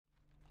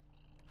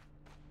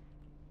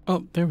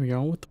Oh, there we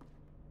go. What the...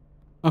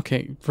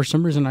 Okay, for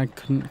some reason I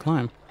couldn't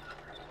climb.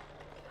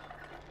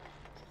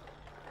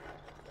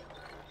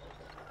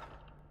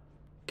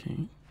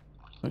 Okay.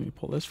 Let me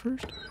pull this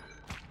first.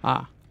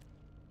 Ah.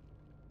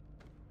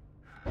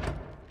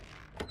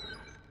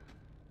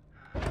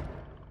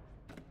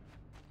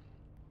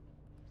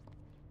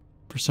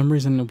 For some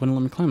reason it wouldn't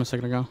let me climb a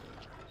second ago.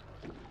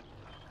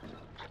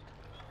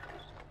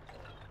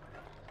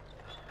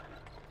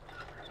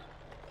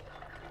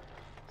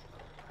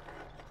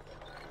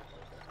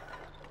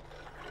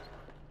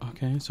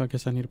 Okay, so I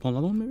guess I need to pull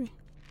another one, maybe?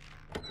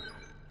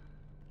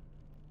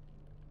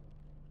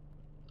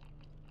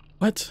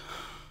 What?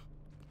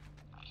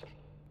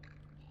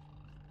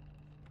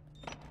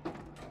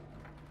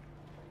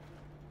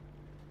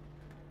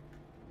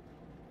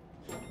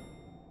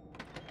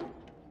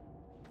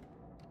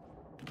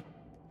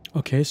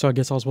 Okay, so I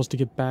guess I was supposed to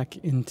get back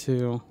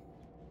into...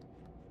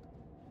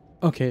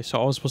 Okay, so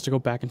I was supposed to go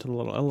back into the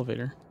little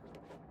elevator.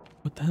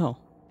 What the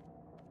hell?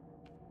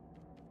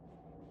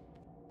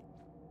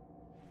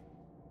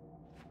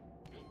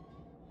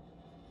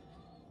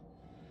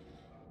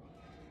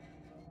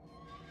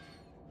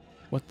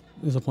 What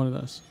is the point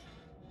of this?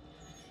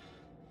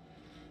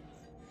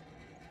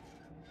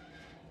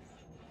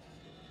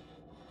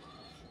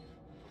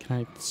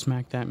 Can I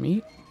smack that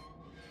meat?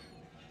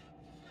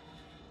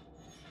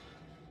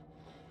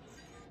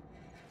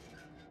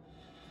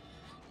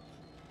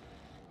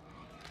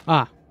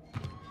 Ah,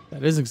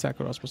 that is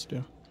exactly what I was supposed to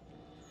do.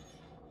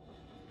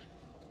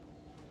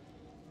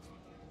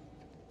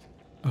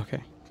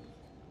 Okay.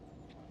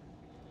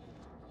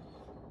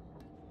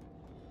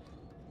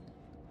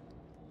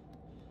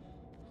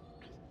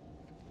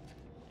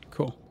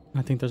 Cool.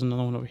 I think there's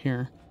another one over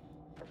here.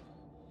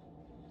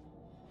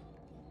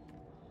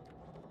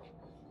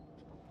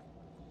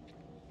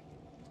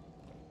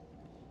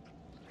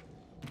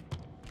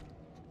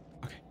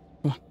 Okay,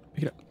 come on,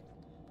 pick it up.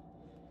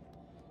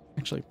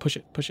 Actually, push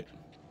it, push it.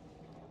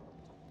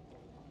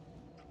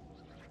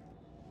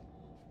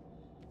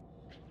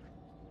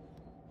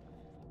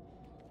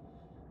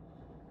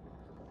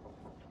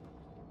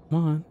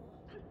 Come on.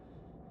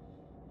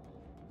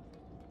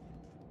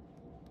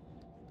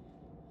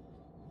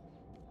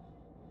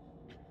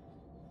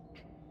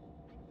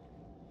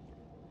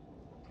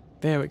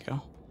 There we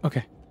go.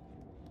 Okay.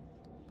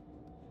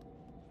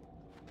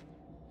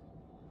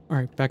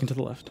 Alright, back into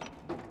the left.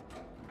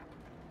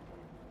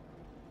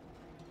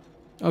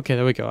 Okay,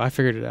 there we go. I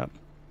figured it out.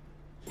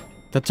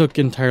 That took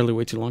entirely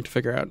way too long to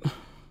figure out.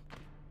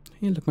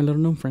 Hey, look, my little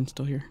gnome friend's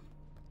still here.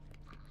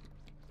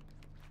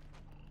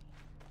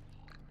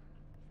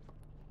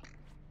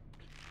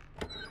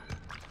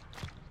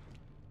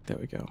 There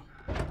we go.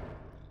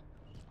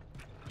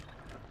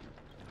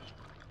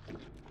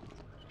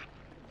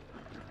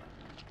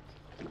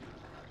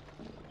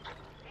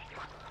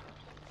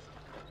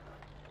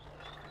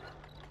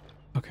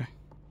 Okay.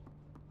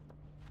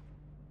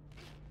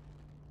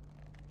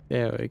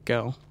 There we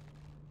go.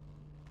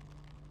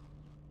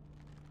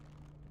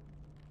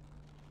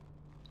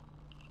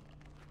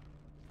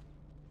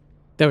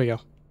 There we go.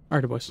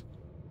 Alright, boys.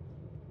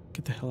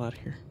 Get the hell out of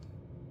here.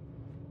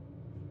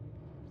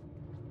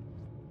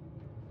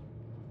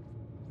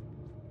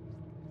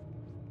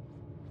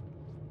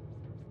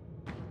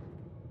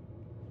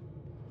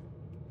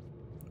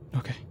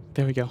 Okay,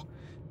 there we go.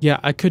 Yeah,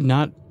 I could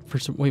not for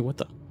some... Wait, what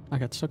the... I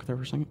got stuck there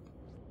for a second.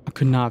 I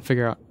could not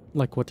figure out,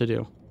 like, what to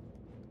do.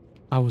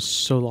 I was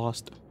so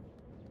lost.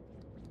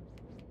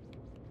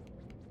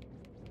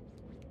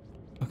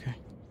 Okay,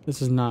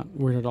 this is not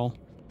weird at all.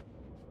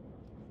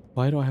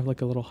 Why do I have,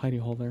 like, a little hidey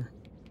hole there?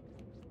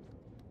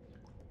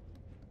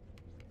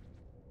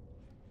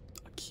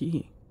 A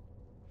key.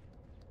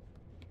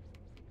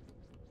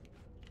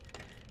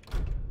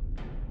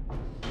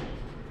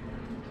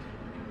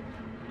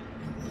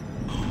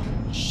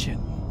 Shit.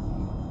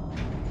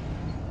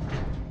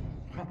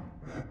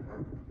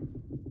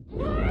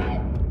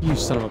 You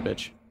son of a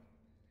bitch.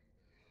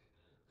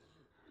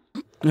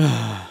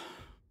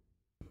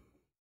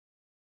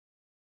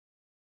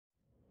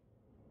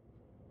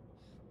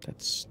 That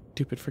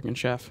stupid freaking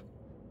chef.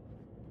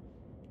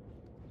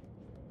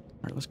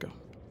 Alright, let's go.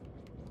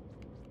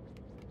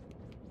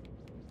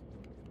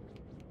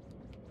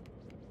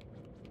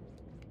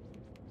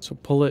 So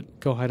pull it,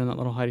 go hide in that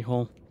little hidey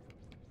hole.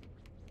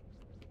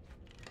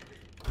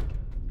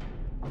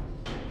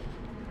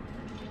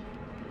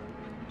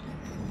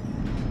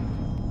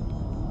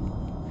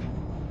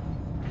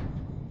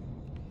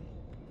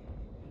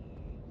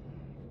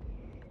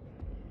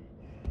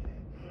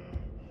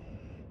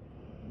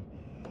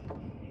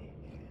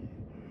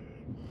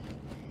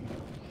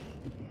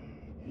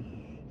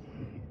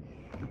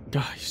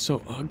 God, he's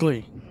so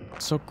ugly.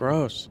 So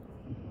gross.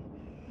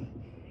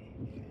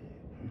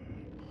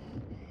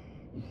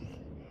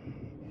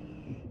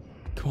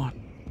 Come on.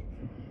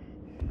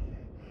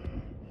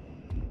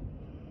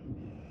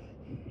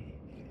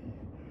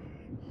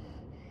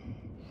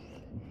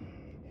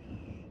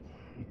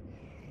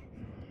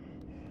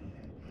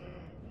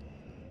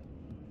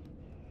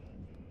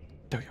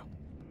 There we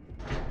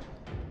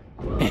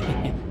go.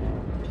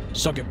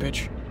 Suck it,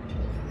 bitch.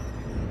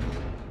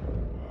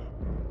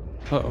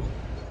 Uh-oh.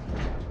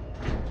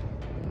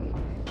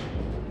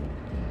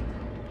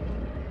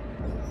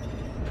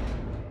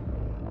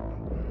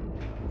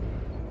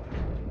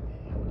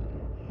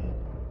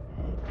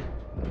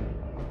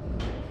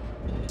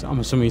 So I'm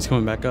assuming he's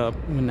coming back up,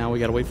 and now we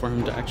gotta wait for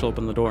him to actually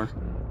open the door.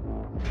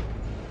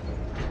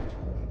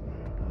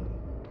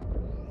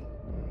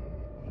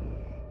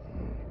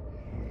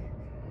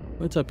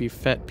 What's up, you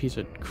fat piece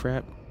of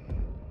crap?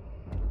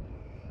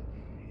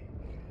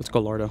 Let's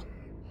go, Lardo.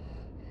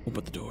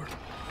 Open the door.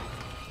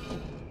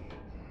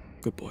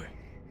 Good boy.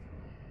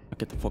 Now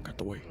get the fuck out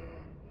the way.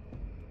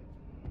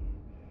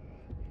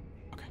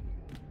 Okay.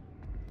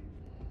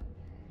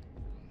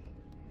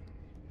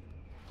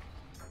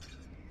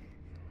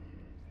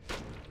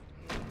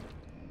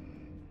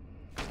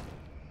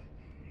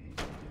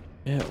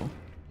 Ew.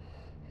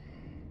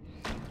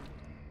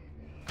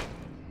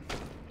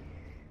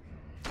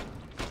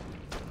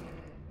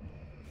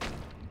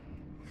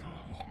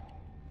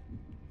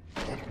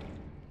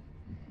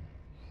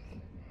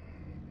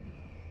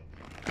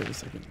 Wait a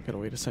second. Gotta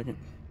wait a second.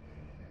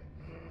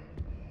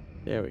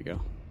 There we go.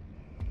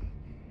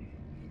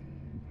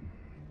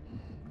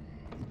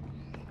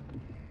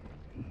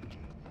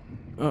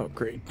 Oh,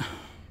 great.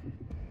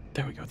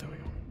 There we go. There we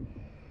go.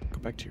 Go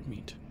back to your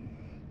meat.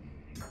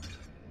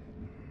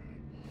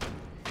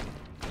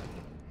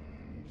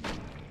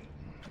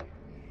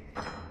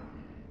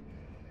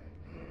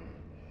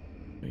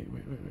 Wait.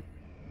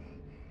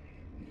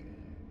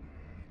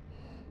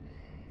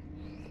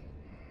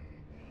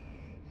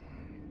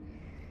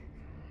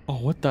 Oh,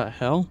 what the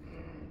hell?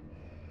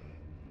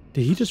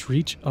 Did he just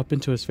reach up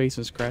into his face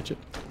and scratch it?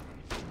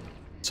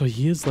 So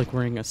he is like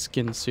wearing a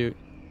skin suit.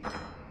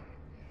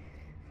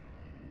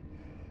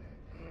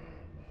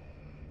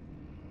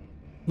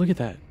 Look at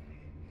that.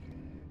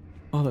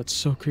 Oh, that's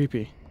so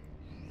creepy.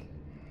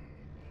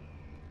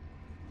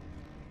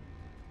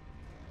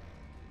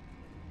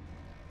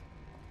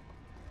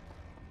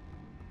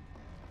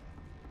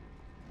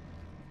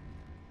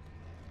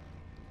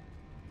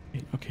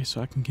 Okay, so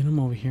I can get him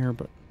over here,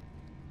 but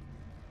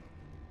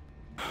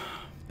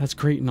that's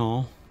great and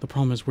all. The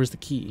problem is, where's the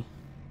key?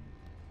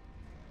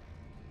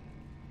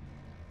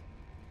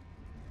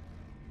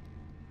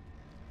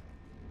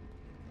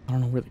 I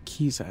don't know where the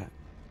key's at.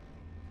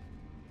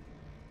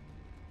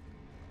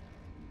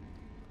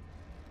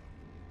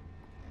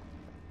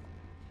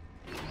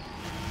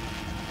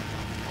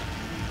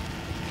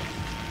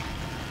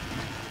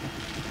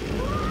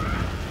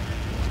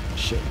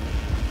 Shit.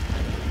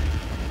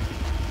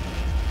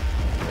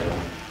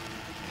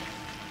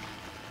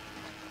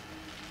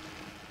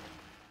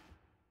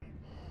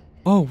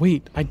 Oh,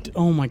 wait.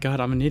 Oh my god,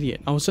 I'm an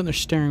idiot. I was sitting there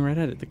staring right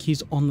at it. The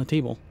key's on the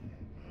table.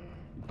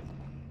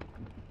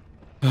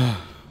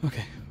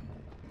 Okay.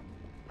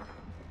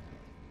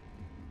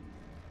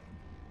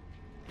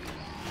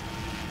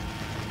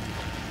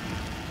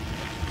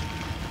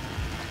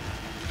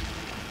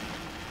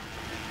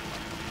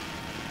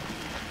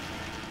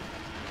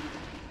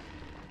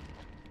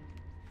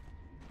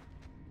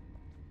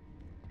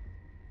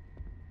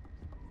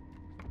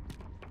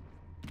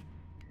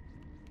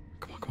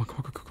 Come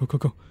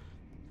on.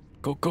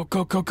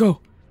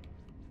 Go.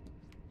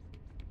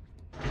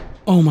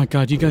 Oh my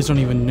god, you guys don't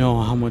even know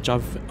how much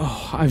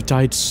I've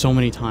died so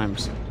many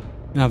times.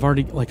 And I've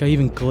already, like, I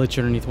even glitched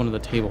underneath one of the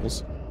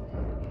tables.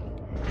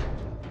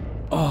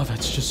 Oh,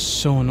 that's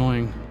just so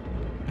annoying.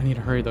 I need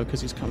to hurry though,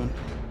 because he's coming.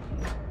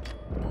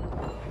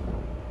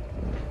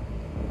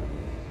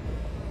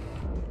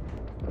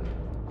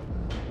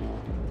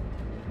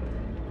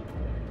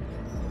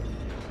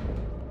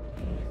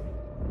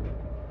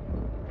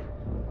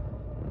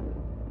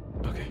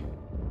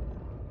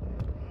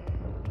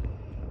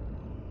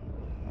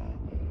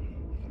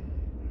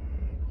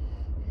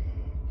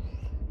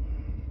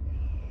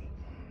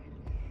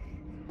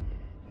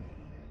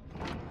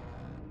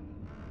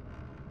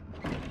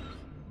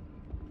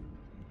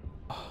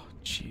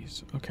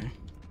 Jeez, okay. What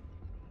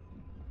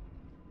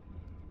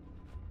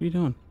are you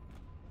doing?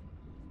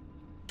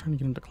 I'm trying to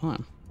get him to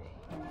climb.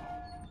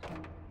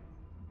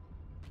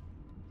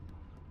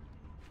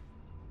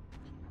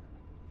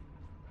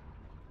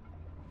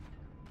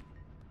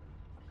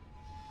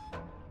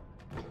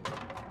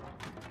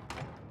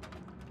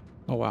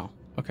 Oh wow,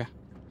 okay.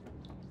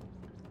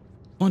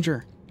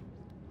 Plunger!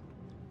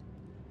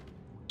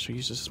 Should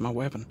use this as my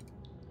weapon.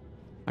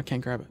 I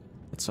can't grab it.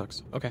 That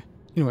sucks. Okay.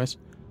 Anyways.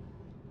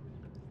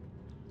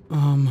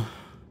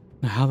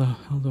 Now how the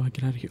hell do I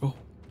get out of here? Oh,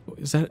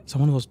 is that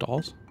one of those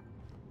dolls?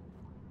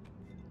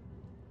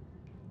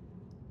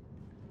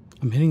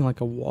 I'm hitting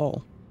like a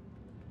wall.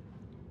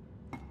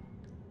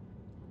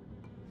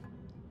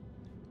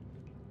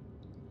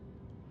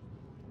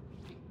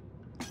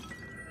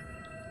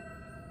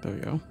 There we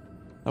go.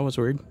 That was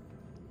weird.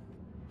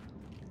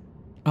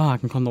 Ah, I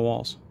can climb the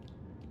walls.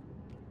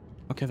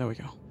 Okay, there we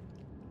go.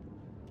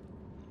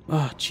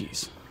 Ah,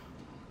 jeez.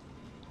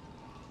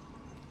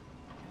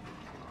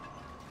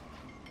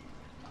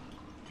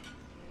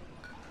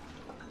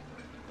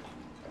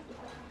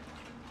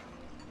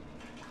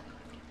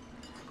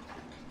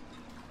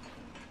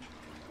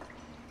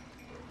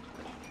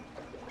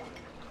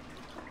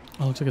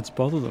 looks like it's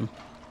both of them.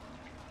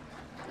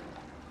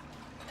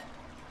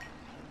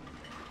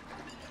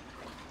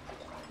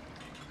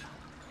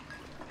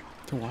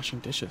 They're washing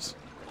dishes.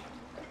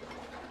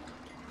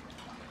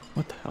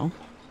 What the hell?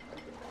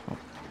 Oh,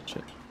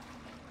 shit.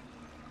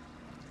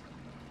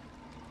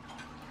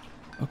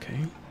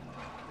 Okay.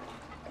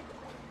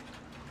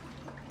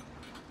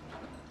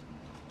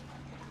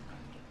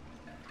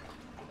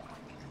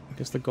 I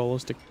guess the goal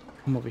is to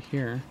come over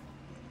here.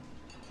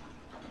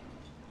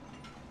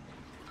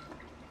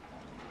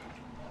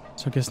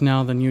 So I guess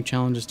now the new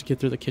challenge is to get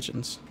through the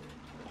kitchens.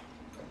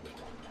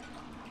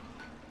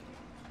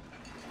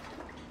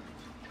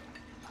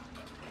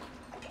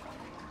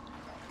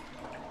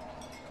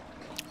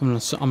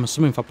 I'm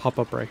assuming if I pop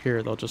up right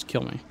here, they'll just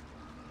kill me.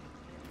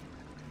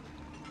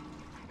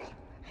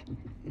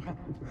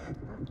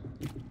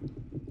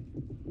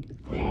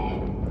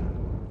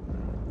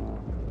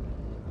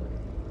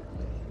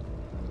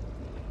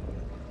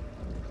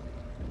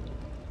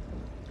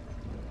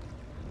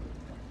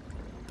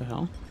 What the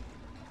hell?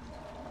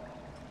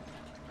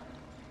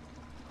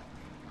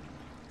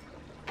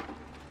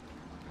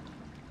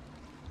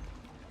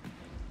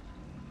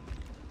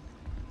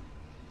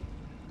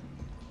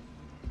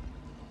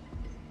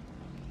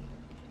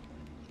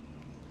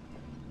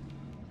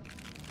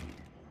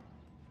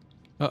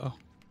 Uh-oh.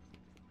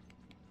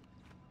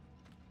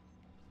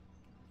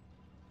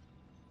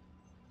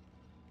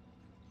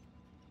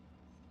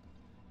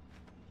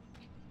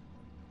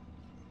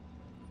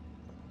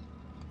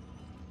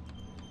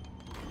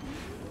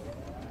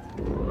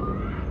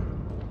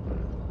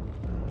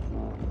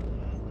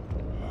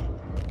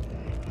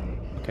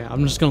 Okay,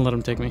 I'm just gonna let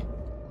him take me.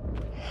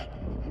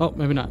 Oh,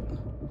 maybe not.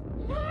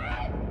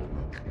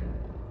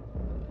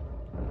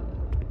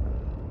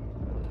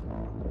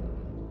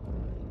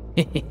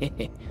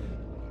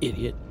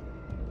 Idiot.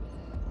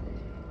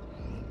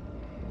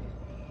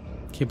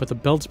 Okay, but the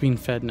belt's being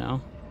fed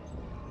now.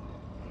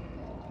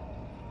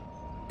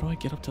 How do I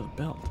get up to the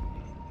belt?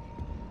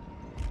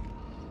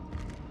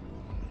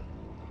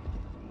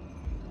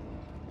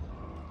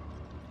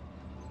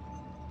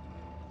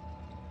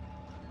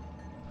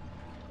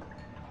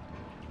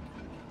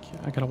 Okay,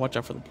 I gotta watch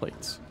out for the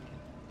plates.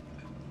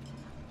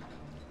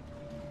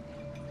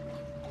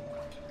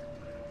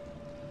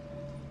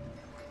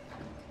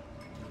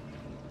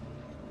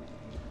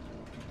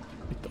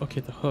 Okay,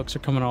 the hooks are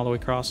coming all the way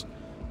across.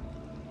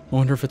 I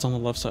wonder if it's on the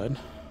left side.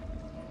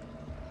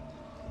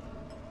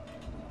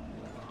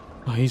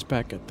 Oh, he's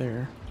back at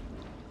there.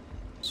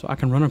 So I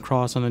can run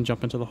across and then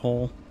jump into the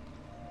hole.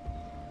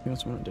 I think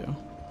that's what I'm gonna do.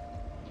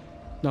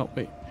 No,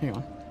 wait, hang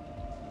on.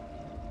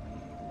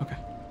 Okay.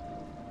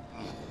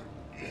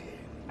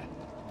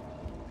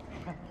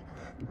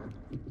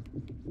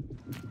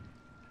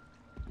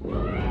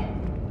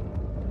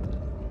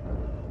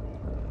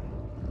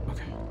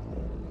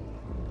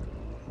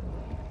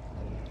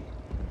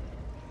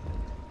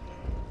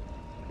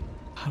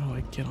 How do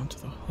I get onto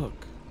the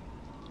hook?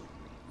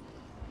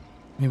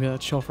 Maybe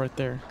that shelf right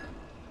there.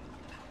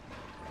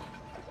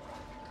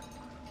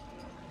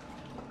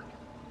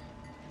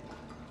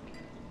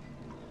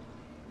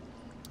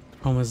 The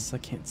problem is I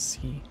can't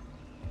see.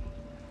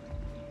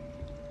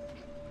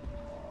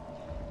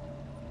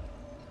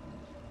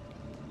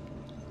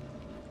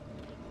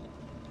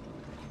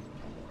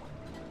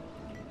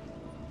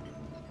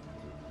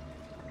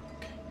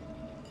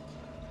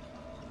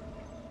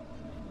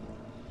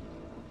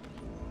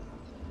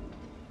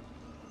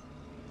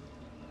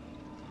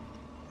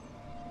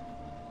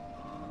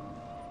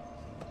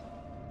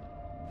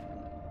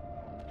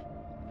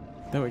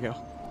 There we go.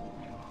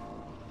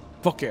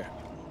 Fuck yeah.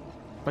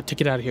 But take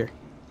it out of here.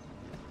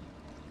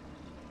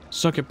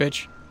 Suck it,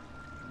 bitch.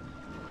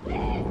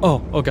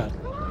 Oh, oh god.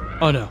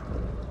 Oh no.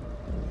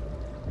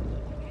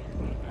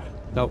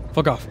 No,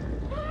 fuck off.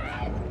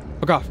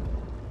 Fuck off.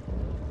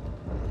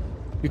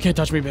 You can't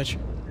touch me, bitch.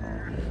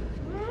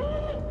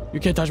 You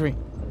can't touch me.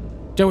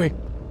 Stay away.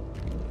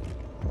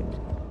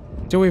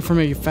 Stay away from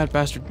me, you fat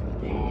bastard.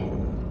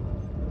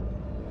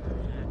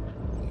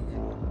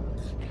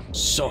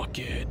 Suck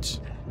it.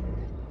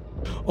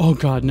 Oh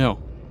god, no.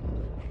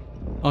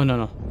 Oh no,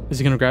 no. Is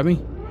he gonna grab me?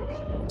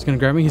 He's gonna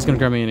grab me? He's gonna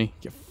grab me, Annie.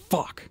 Yeah,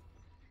 fuck.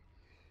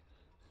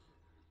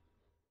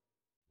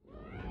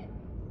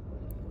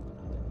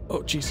 Oh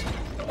jeez.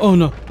 Oh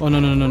no. Oh no,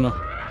 no, no, no.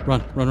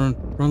 Run, run, run.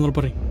 Run, little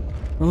buddy.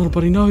 Run, little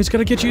buddy. No, he's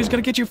gonna get you. He's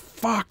gonna get you.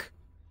 Fuck.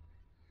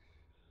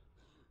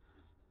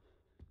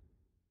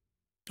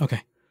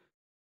 Okay.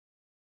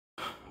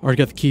 Already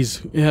got the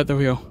keys. Yeah, there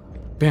we go.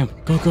 Bam.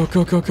 Go, go,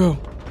 go, go, go.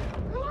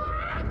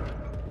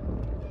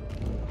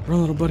 Run,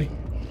 little buddy.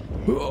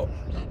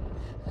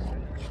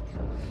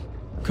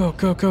 Go,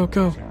 go, go,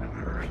 go.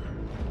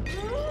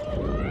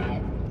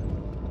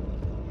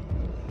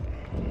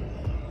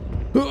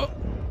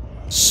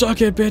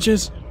 Suck it,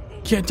 bitches.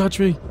 Can't touch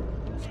me.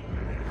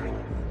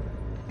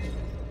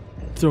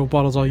 Throw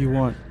bottles all you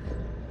want.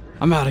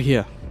 I'm out of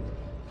here.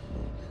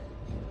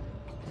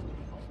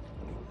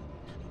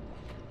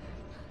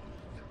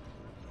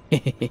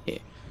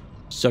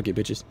 Suck it,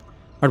 bitches.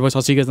 Alright, boys.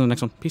 I'll see you guys in the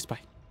next one. Peace, bye.